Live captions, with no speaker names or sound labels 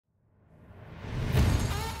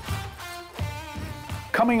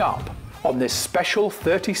Coming up on this special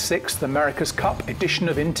 36th America's Cup edition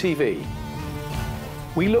of InTV,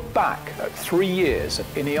 we look back at 3 years of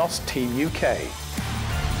INEOS Team UK.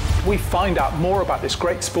 We find out more about this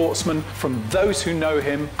great sportsman from those who know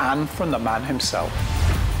him and from the man himself.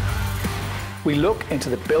 We look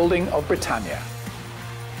into the building of Britannia.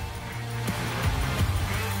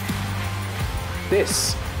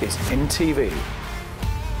 This is InTV.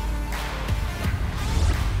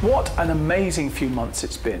 What an amazing few months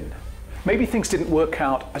it's been. Maybe things didn't work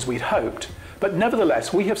out as we'd hoped, but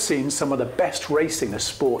nevertheless we have seen some of the best racing the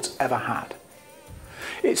sport's ever had.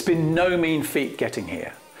 It's been no mean feat getting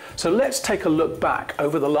here. So let's take a look back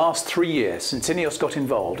over the last 3 years since INEOS got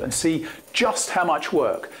involved and see just how much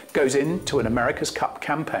work goes into an America's Cup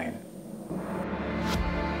campaign.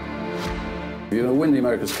 You know, win the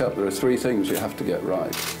America's Cup, there are 3 things you have to get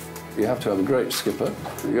right. You have to have a great skipper,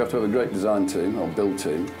 you have to have a great design team or build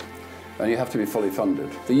team, and you have to be fully funded.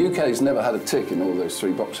 The UK's never had a tick in all those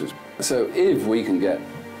 3 boxes. So if we can get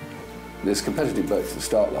this competitive boat to the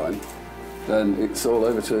start line, then it's all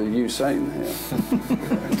over to Usain here.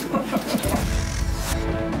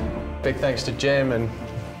 Big thanks to Jim and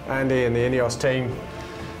Andy and the INEOS team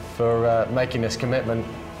for making this commitment,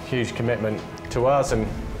 huge commitment to us, and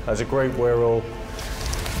as a group we're all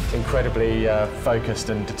incredibly focused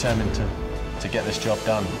and determined to get this job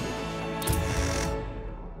done.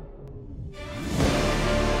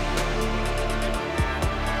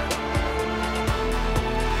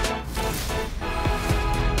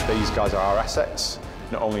 These guys are our assets,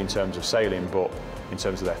 not only in terms of sailing, but in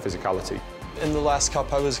terms of their physicality. In the last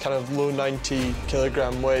cup I was kind of low 90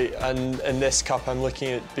 kilogram weight, and in this cup I'm looking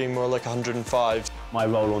at being more like 105. My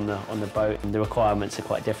role on the boat, the requirements are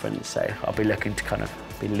quite different, so I'll be looking to kind of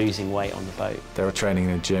be losing weight on the boat. They were training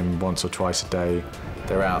in the gym once or twice a day.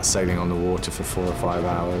 They're out sailing on the water for 4 or 5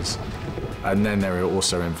 hours. And then they're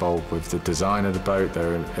also involved with the design of the boat,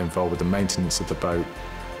 they're involved with the maintenance of the boat.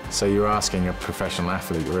 So you're asking a professional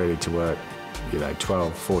athlete really to work,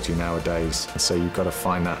 12, 14-hour days. So you've got to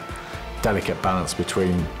find that delicate balance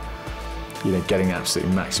between, getting the absolute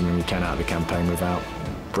maximum you can out of the campaign without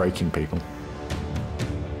breaking people.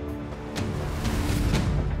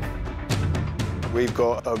 We've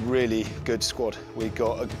got a really good squad. We've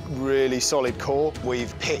got a really solid core.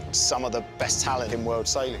 We've picked some of the best talent in world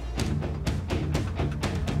sailing.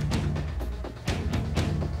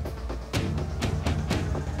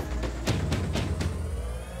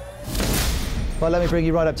 Well, let me bring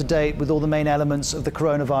you right up to date with all the main elements of the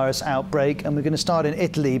coronavirus outbreak. And we're going to start in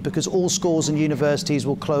Italy because all schools and universities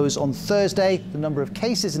will close on Thursday. The number of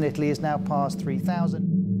cases in Italy is now past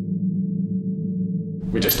 3,000.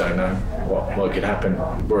 We just don't know what could happen.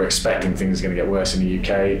 We're expecting things are going to get worse in the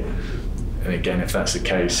UK. And again, if that's the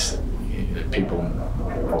case, people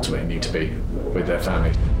ultimately need to be with their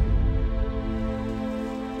families.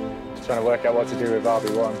 Just trying to work out what to do with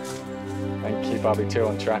RB1 and keep RB2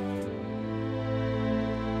 on track.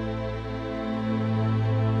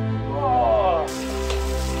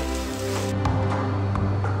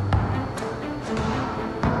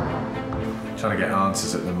 Trying to get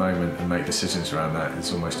answers at the moment and make decisions around that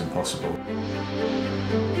is almost impossible.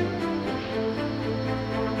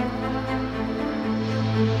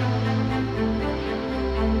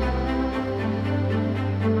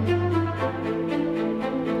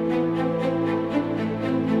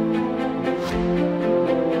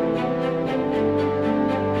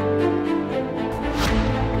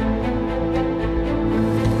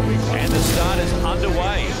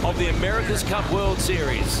 Underway of the America's Cup World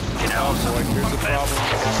Series. Here's the problem.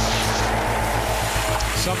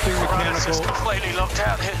 Something mechanical. It's completely locked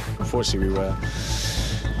out here. Unfortunately,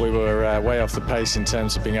 we were way off the pace in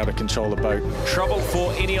terms of being able to control the boat. Trouble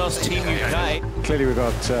for INEOS Team UK. Clearly, we've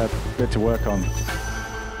got a bit to work on.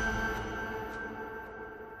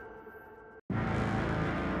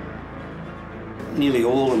 Nearly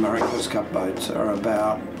all America's Cup boats are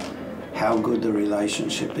about how good the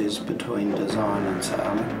relationship is between design and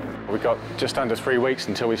sailing. We've got just under 3 weeks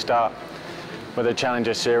until we start with the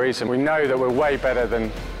Challenger Series, and we know that we're way better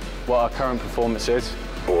than what our current performance is.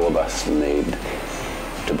 All of us need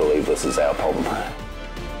to believe this is our problem.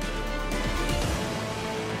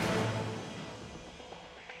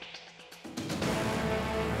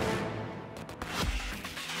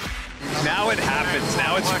 Now it happens.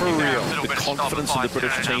 Now it's for real. The confidence of the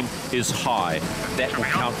British team is high. That will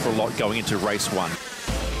count for a lot going into race 1.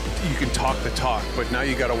 You can talk the talk, but now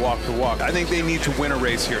you got to walk the walk. I think they need to win a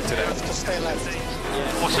race here today. If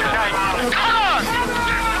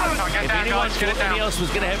anyone thought INEOS was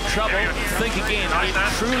going to have trouble, think again. It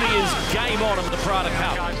truly is game on in the Prada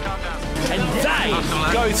Cup. And they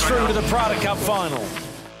go through to the Prada Cup final.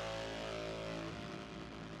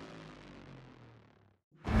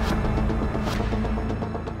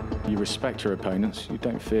 You respect your opponents, you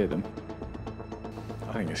don't fear them.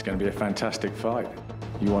 I think it's going to be a fantastic fight.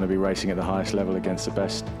 You want to be racing at the highest level against the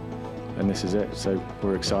best, and this is it, so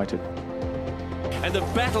we're excited. And the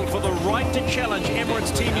battle for the right to challenge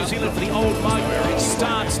Emirates Team New Zealand for the old mug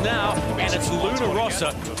starts now, and it's Luna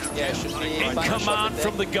Rossa in command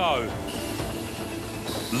from the go.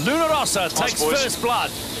 Luna Rossa takes first blood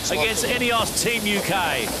against INEOS Team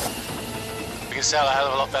UK. We can sail a hell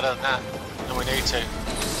of a lot better than that, and we need to.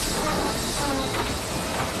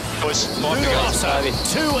 Luna Rossa,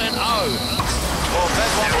 2-0.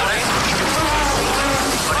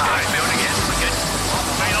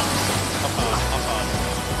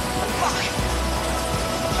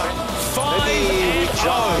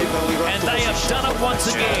 And they have done it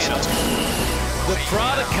once again. The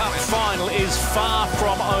Prada Cup final is far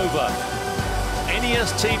from over.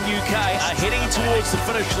 INEOS Team UK are heading towards the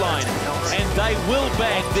finish line, and they will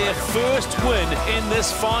bag their first win in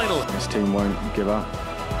this final. This team won't give up.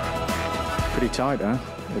 Pretty tight, huh?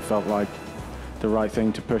 It felt like the right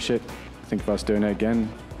thing to push it. I think if I was doing it again,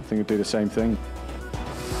 I think I'd do the same thing.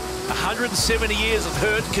 170 years of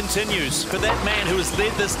hurt continues for that man who has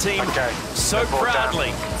led this team so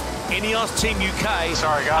proudly. INEOS Team UK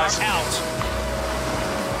are out.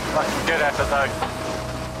 Good effort though.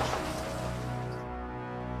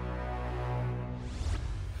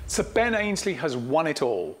 Sir Ben Ainslie has won it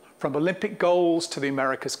all, from Olympic goals to the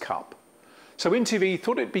America's Cup. So InTV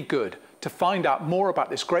thought it'd be good to find out more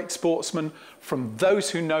about this great sportsman from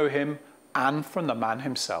those who know him and from the man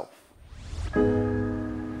himself.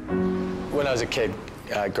 When I was a kid,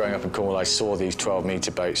 growing up in Cornwall, I saw these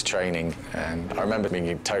 12-metre boats training, and I remember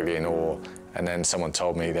being totally in awe. And then someone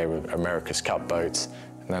told me they were America's Cup boats,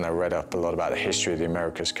 and then I read up a lot about the history of the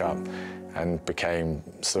America's Cup and became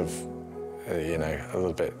sort of, you know, a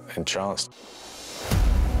little bit entranced.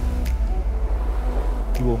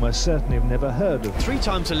 You almost certainly have never heard of. 3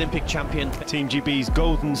 times Olympic champion, Team GB's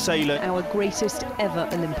golden sailor. Our greatest ever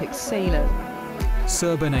Olympic sailor.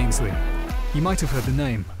 Sir Ben Ainslie. You might have heard the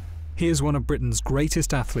name. He is one of Britain's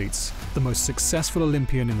greatest athletes, the most successful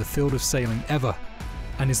Olympian in the field of sailing ever,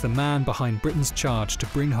 and is the man behind Britain's charge to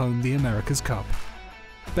bring home the America's Cup.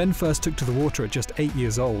 Ben first took to the water at just 8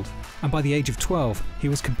 years old, and by the age of 12, he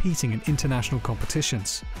was competing in international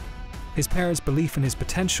competitions. His parents' belief in his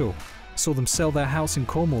potential saw them sell their house in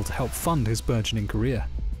Cornwall to help fund his burgeoning career.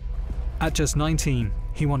 At just 19,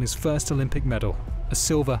 he won his first Olympic medal, a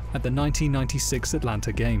silver at the 1996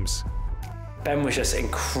 Atlanta Games. Ben was just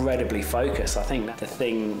incredibly focused. I think the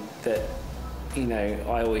thing that, you know,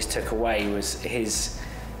 I always took away was his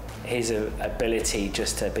ability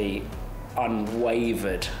just to be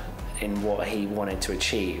unwavered in what he wanted to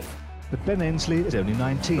achieve. But Ben Ainslie is only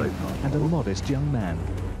 19 and a modest young man.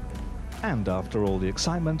 And after all the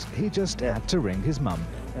excitement, he just had to ring his mum.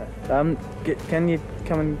 Can you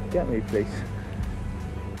come and get me, please?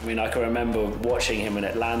 I mean, I can remember watching him in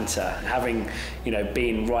Atlanta, having, you know,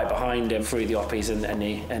 been right behind him through the Oppies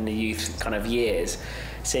and the youth kind of years.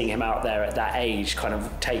 Seeing him out there at that age, kind of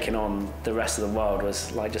taking on the rest of the world,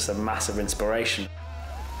 was like just a massive inspiration.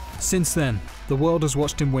 Since then, the world has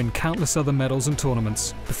watched him win countless other medals and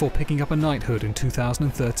tournaments before picking up a knighthood in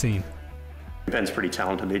 2013. Ben's pretty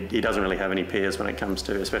talented. He doesn't really have any peers when it comes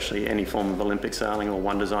to especially any form of Olympic sailing or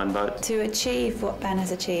one design boat. To achieve what Ben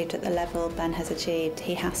has achieved at the level Ben has achieved,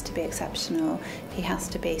 he has to be exceptional, he has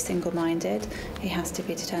to be single-minded, he has to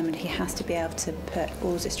be determined, he has to be able to put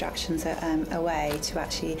all distractions away to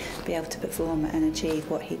actually be able to perform and achieve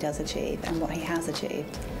what he does achieve and what he has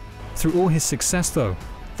achieved. Through all his success though,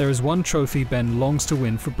 there is one trophy Ben longs to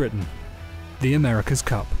win for Britain, the America's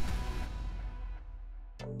Cup.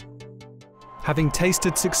 Having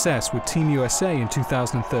tasted success with Team USA in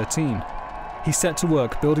 2013, he set to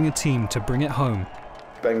work building a team to bring it home.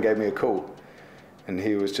 Ben gave me a call and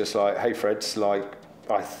he was just like, hey Fred, like,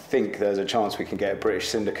 I think there's a chance we can get a British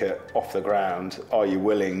syndicate off the ground. Are you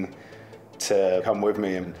willing to come with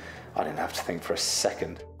me? And I didn't have to think for a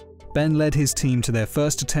second. Ben led his team to their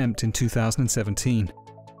first attempt in 2017,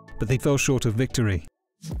 but they fell short of victory.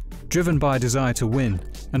 Driven by a desire to win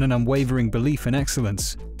and an unwavering belief in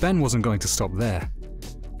excellence, Ben wasn't going to stop there.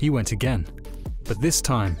 He went again, but this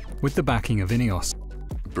time with the backing of INEOS.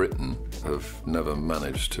 Britain have never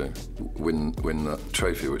managed to win that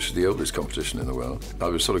trophy, which is the oldest competition in the world. I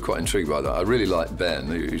was sort of quite intrigued by that. I really like Ben.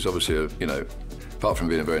 He's obviously a, you know, apart from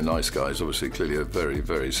being a very nice guy, he's obviously clearly a very,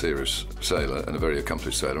 very serious sailor and a very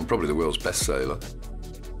accomplished sailor, and probably the world's best sailor.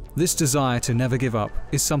 This desire to never give up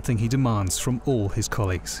is something he demands from all his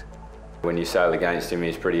colleagues. When you sail against him,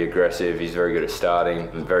 he's pretty aggressive, he's very good at starting,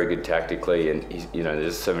 and very good tactically, and he's, you know,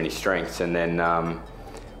 there's so many strengths, and then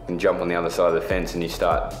you jump on the other side of the fence and you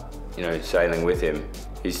start you know, sailing with him.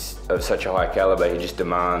 He's of such a high calibre, he just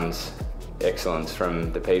demands excellence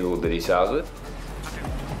from the people that he sails with.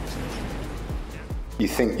 You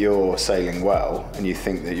think you're sailing well and you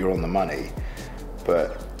think that you're on the money,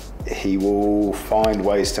 but he will find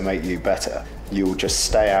ways to make you better. You'll just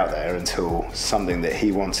stay out there until something that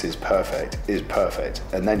he wants is perfect,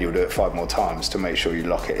 and then you'll do it 5 more times to make sure you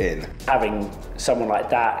lock it in. Having someone like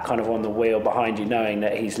that kind of on the wheel behind you, knowing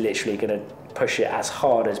that he's literally going to push it as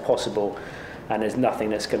hard as possible and there's nothing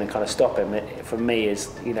that's going to kind of stop him, it, for me, is,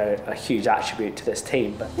 you know, a huge attribute to this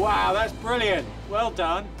team. But wow, that's brilliant. Well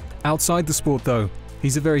done. Outside the sport, though,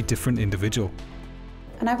 he's a very different individual.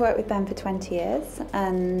 And I've worked with Ben for 20 years,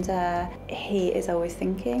 and he is always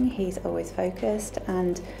thinking, he's always focused,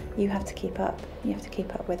 and you have to keep up. You have to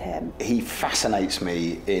keep up with him. He fascinates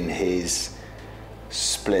me in his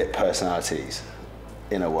split personalities,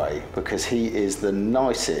 in a way, because he is the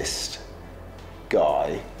nicest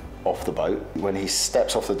guy off the boat. When he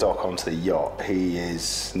steps off the dock onto the yacht, he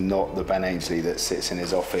is not the Ben Ainslie that sits in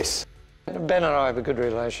his office. Ben and I have a good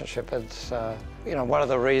relationship. It's, you know, one of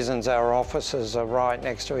the reasons our offices are right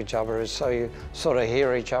next to each other is so you sort of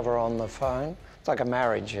hear each other on the phone. It's like a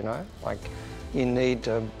marriage, you know, like you need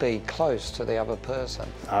to be close to the other person.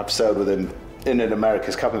 I've sailed with him in an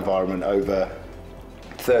America's Cup environment over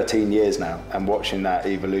 13 years now, and watching that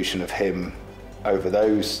evolution of him over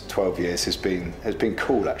those 12 years has been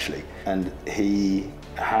cool, actually. And he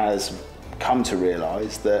has come to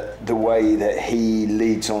realise that the way that he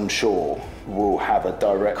leads on shore will have a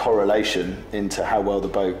direct correlation into how well the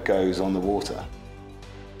boat goes on the water.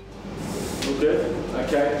 All good?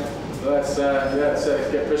 Okay. Let's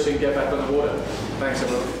get pushing, get back on the water. Thanks,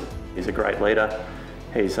 everyone. He's a great leader.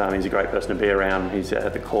 He's a great person to be around. He's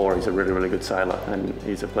at the core, he's a really, really good sailor, and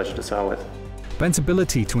he's a pleasure to sail with. Ben's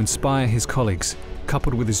ability to inspire his colleagues,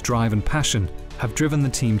 coupled with his drive and passion, have driven the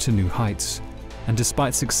team to new heights. And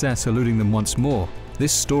despite success eluding them once more,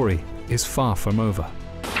 this story is far from over.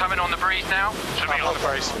 Coming on the breeze now. Should be on the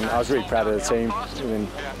breeze. I was really proud of the team.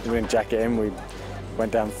 We didn't jack it in, we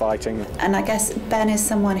went down fighting. And I guess Ben is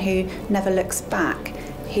someone who never looks back.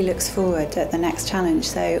 He looks forward at the next challenge.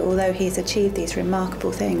 So although he's achieved these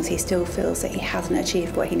remarkable things, he still feels that he hasn't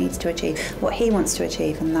achieved what he needs to achieve, what he wants to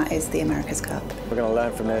achieve, and that is the America's Cup. We're going to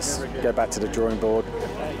learn from this, go back to the drawing board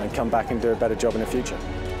and come back and do a better job in the future.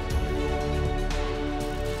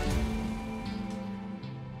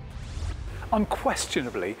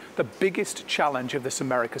 Unquestionably, the biggest challenge of this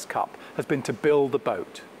America's Cup has been to build the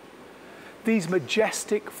boat. These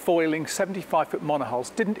majestic, foiling 75-foot monohulls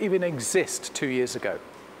didn't even exist 2 years ago.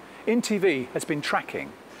 InTV has been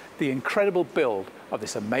tracking the incredible build of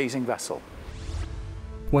this amazing vessel.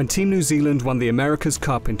 When Team New Zealand won the America's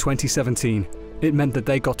Cup in 2017, it meant that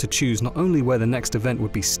they got to choose not only where the next event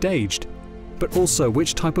would be staged, but also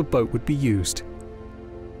which type of boat would be used.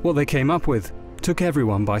 What they came up with took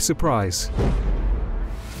everyone by surprise.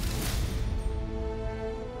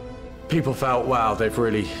 People felt, wow, they've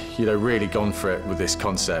really, really gone for it with this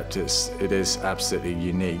concept. It is absolutely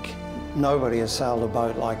unique. Nobody has sailed a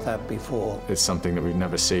boat like that before. It's something that we've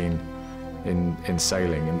never seen in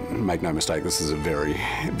sailing. And make no mistake, this is a very,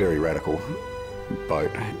 very radical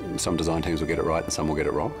boat. Some design teams will get it right and some will get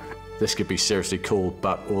it wrong. This could be seriously cool,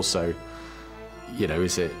 but also,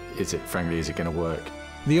 is it going to work?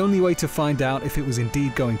 The only way to find out if it was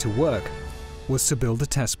indeed going to work was to build a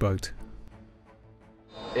test boat.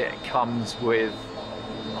 It comes with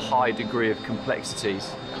a high degree of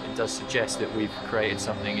complexities. It does suggest that we've created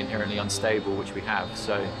something inherently unstable, which we have.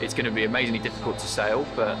 So it's going to be amazingly difficult to sail,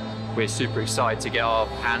 but we're super excited to get our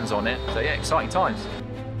hands on it. So yeah, exciting times.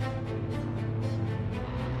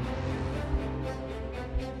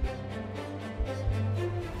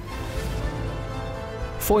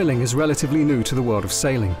 Foiling is relatively new to the world of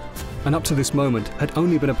sailing, and up to this moment had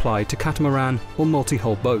only been applied to catamaran or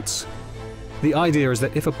multi-hull boats. The idea is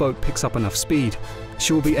that if a boat picks up enough speed,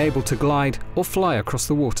 she will be able to glide or fly across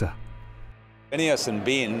the water. INEOS and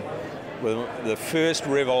Ben were the first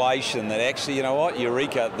revelation that actually,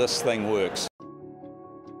 eureka, this thing works.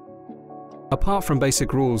 Apart from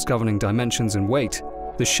basic rules governing dimensions and weight,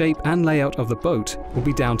 the shape and layout of the boat will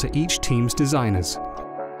be down to each team's designers.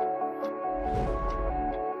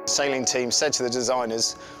 The sailing team said to the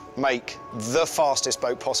designers, make the fastest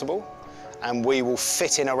boat possible and we will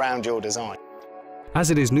fit in around your design. As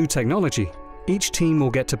it is new technology, each team will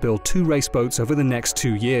get to build 2 race boats over the next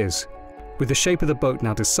 2 years. With the shape of the boat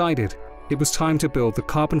now decided, it was time to build the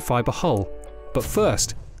carbon fibre hull. But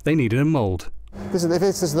first, they needed a mould. If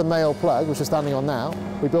this is the male plug, which we're standing on now,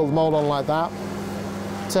 we build the mould on like that,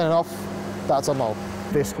 turn it off, that's our mould.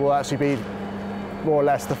 This will actually be more or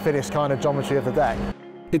less the finished kind of geometry of the deck.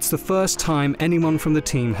 It's the first time anyone from the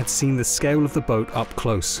team had seen the scale of the boat up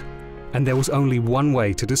close, and there was only one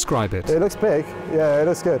way to describe it. It looks big, yeah, it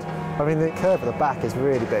looks good. I mean, the curve at the back is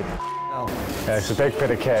really big. Yeah, it's a big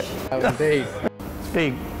bit of kit. Oh, indeed. It's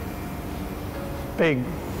big. Big.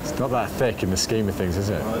 It's not that thick in the scheme of things, is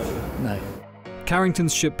it? No.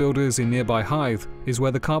 Carrington's Shipbuilders in nearby Hythe is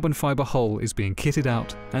where the carbon fibre hull is being kitted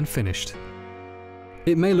out and finished.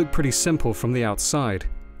 It may look pretty simple from the outside,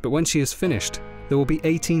 but when she is finished, there will be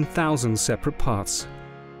 18,000 separate parts.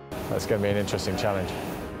 That's going to be an interesting challenge.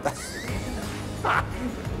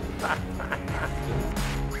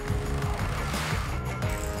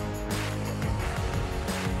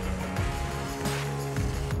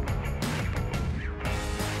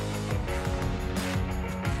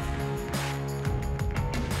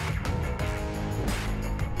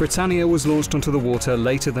 Britannia was launched onto the water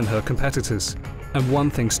later than her competitors, and one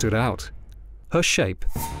thing stood out: her shape.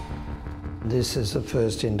 This is the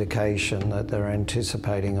first indication that they're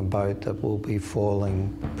anticipating a boat that will be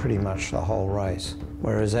falling pretty much the whole race.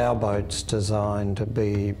 Whereas our boat's designed to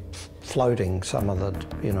be floating some of it,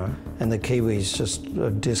 you know, and the Kiwis just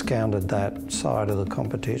have discounted that side of the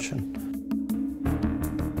competition.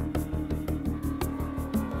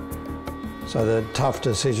 So the tough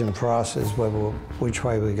decision for us is which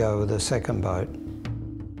way we go with the second boat.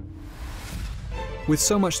 With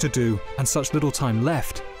so much to do and such little time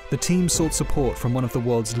left, the team sought support from one of the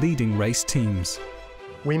world's leading race teams.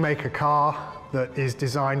 We make a car that is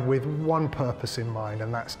designed with one purpose in mind,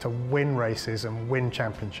 and that's to win races and win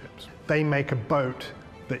championships. They make a boat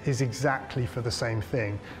that is exactly for the same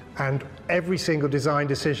thing. And every single design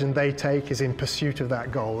decision they take is in pursuit of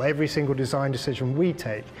that goal. Every single design decision we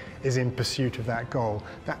take is in pursuit of that goal.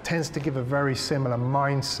 That tends to give a very similar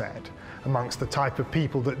mindset amongst the type of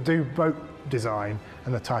people that do boat design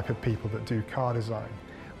and the type of people that do car design.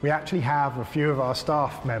 We actually have a few of our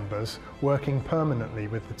staff members working permanently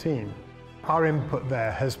with the team. Our input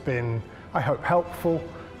there has been, I hope, helpful.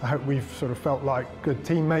 I hope we've sort of felt like good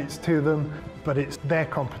teammates to them, but it's their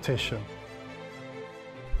competition.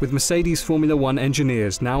 With Mercedes Formula One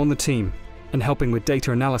engineers now on the team and helping with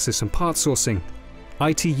data analysis and part sourcing,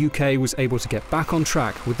 IT UK was able to get back on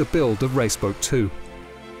track with the build of Raceboat 2.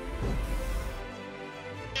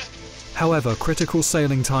 However, critical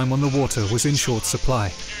sailing time on the water was in short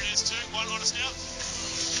supply.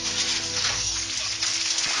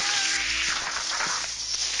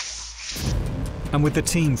 And with the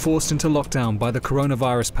team forced into lockdown by the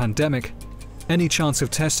coronavirus pandemic, any chance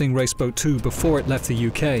of testing Raceboat 2 before it left the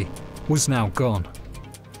UK was now gone.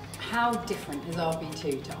 How different is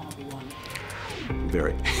RB2 to RB1?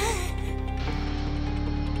 Very.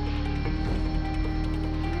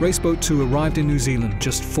 Raceboat 2 arrived in New Zealand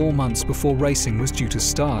just 4 months before racing was due to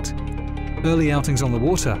start. Early outings on the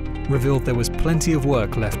water revealed there was plenty of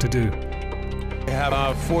work left to do. We have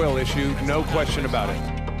a foil issue, no question about it.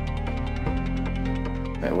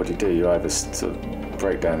 What do? You either sort of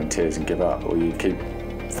break down in tears and give up, or you keep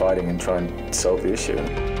fighting and try and solve the issue.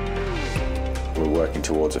 We're working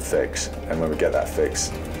towards a fix, and when we get that fix,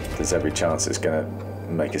 there's every chance it's going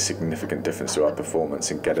to make a significant difference to our performance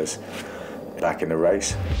and get us back in the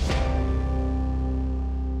race.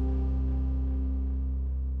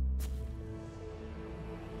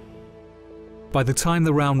 By the time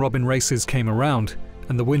the round-robin races came around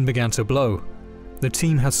and the wind began to blow, the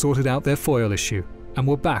team had sorted out their foil issue and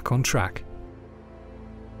were back on track.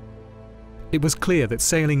 It was clear that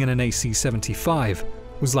sailing in an AC35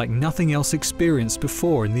 was like nothing else experienced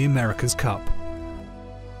before in the America's Cup.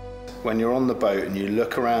 When you're on the boat and you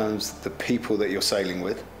look around the people that you're sailing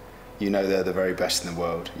with, you know they're the very best in the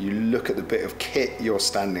world. You look at the bit of kit you're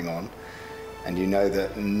standing on, and you know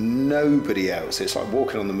that nobody else, it's like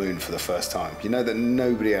walking on the moon for the first time. You know that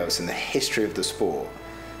nobody else in the history of the sport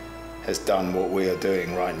has done what we are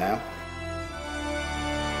doing right now.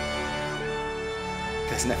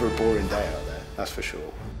 There's never a boring day out there, that's for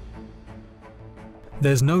sure.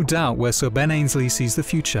 There's no doubt where Sir Ben Ainslie sees the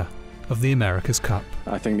future of the America's Cup.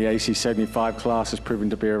 I think the AC75 class has proven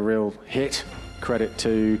to be a real hit. Credit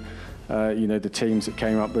to the teams that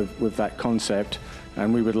came up with that concept,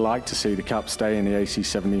 and we would like to see the Cup stay in the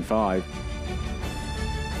AC75.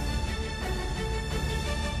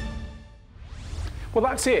 Well,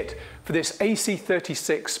 that's it for this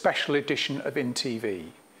AC36 special edition of InTV.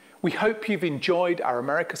 We hope you've enjoyed our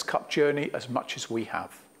America's Cup journey as much as we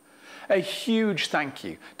have. A huge thank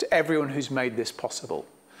you to everyone who's made this possible.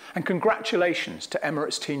 And congratulations to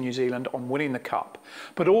Emirates Team New Zealand on winning the Cup,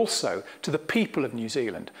 but also to the people of New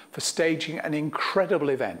Zealand for staging an incredible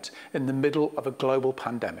event in the middle of a global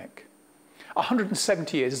pandemic.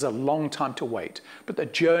 170 years is a long time to wait, but the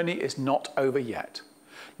journey is not over yet.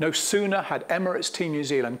 No sooner had Emirates Team New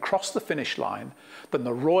Zealand crossed the finish line than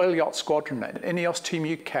the Royal Yacht Squadron and INEOS Team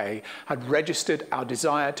UK had registered our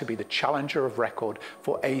desire to be the challenger of record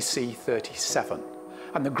for AC37.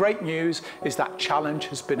 And the great news is that challenge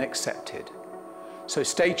has been accepted. So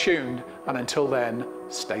stay tuned, and until then,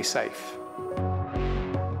 stay safe.